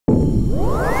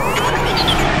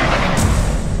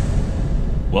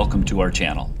welcome to our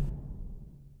channel.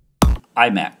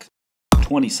 iMac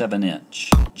 27-inch,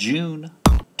 June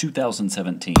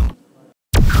 2017.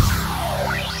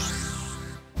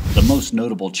 The most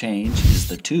notable change is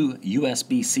the two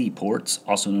USB-C ports,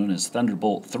 also known as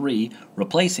Thunderbolt 3,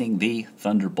 replacing the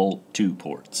Thunderbolt 2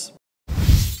 ports.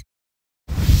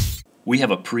 We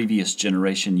have a previous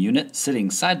generation unit sitting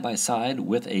side by side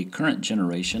with a current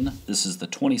generation. This is the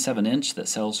 27-inch that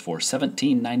sells for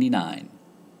 $17.99.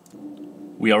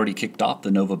 We already kicked off the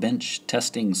Novabanch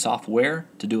testing software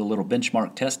to do a little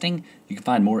benchmark testing. You can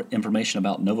find more information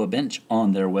about Novabanch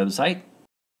on their website.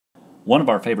 One of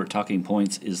our favorite talking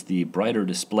points is the brighter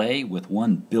display with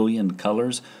 1 billion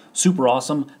colors. Super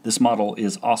awesome. This model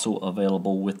is also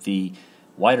available with the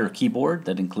wider keyboard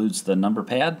that includes the number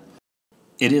pad.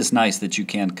 It is nice that you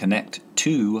can connect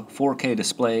two 4K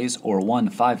displays or one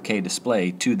 5K display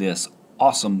to this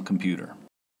awesome computer.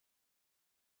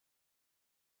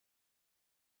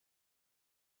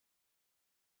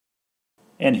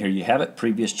 And here you have it.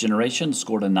 Previous generation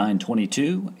scored a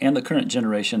 922 and the current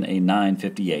generation a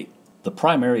 958. The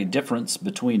primary difference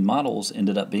between models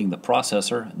ended up being the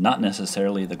processor, not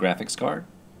necessarily the graphics card.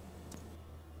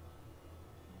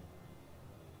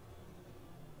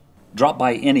 Drop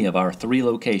by any of our 3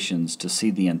 locations to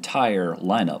see the entire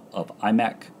lineup of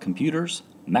iMac computers,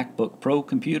 MacBook Pro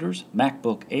computers,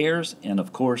 MacBook Airs, and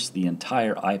of course the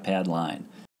entire iPad line.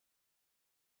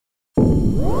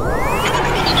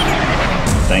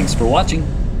 Thanks for watching.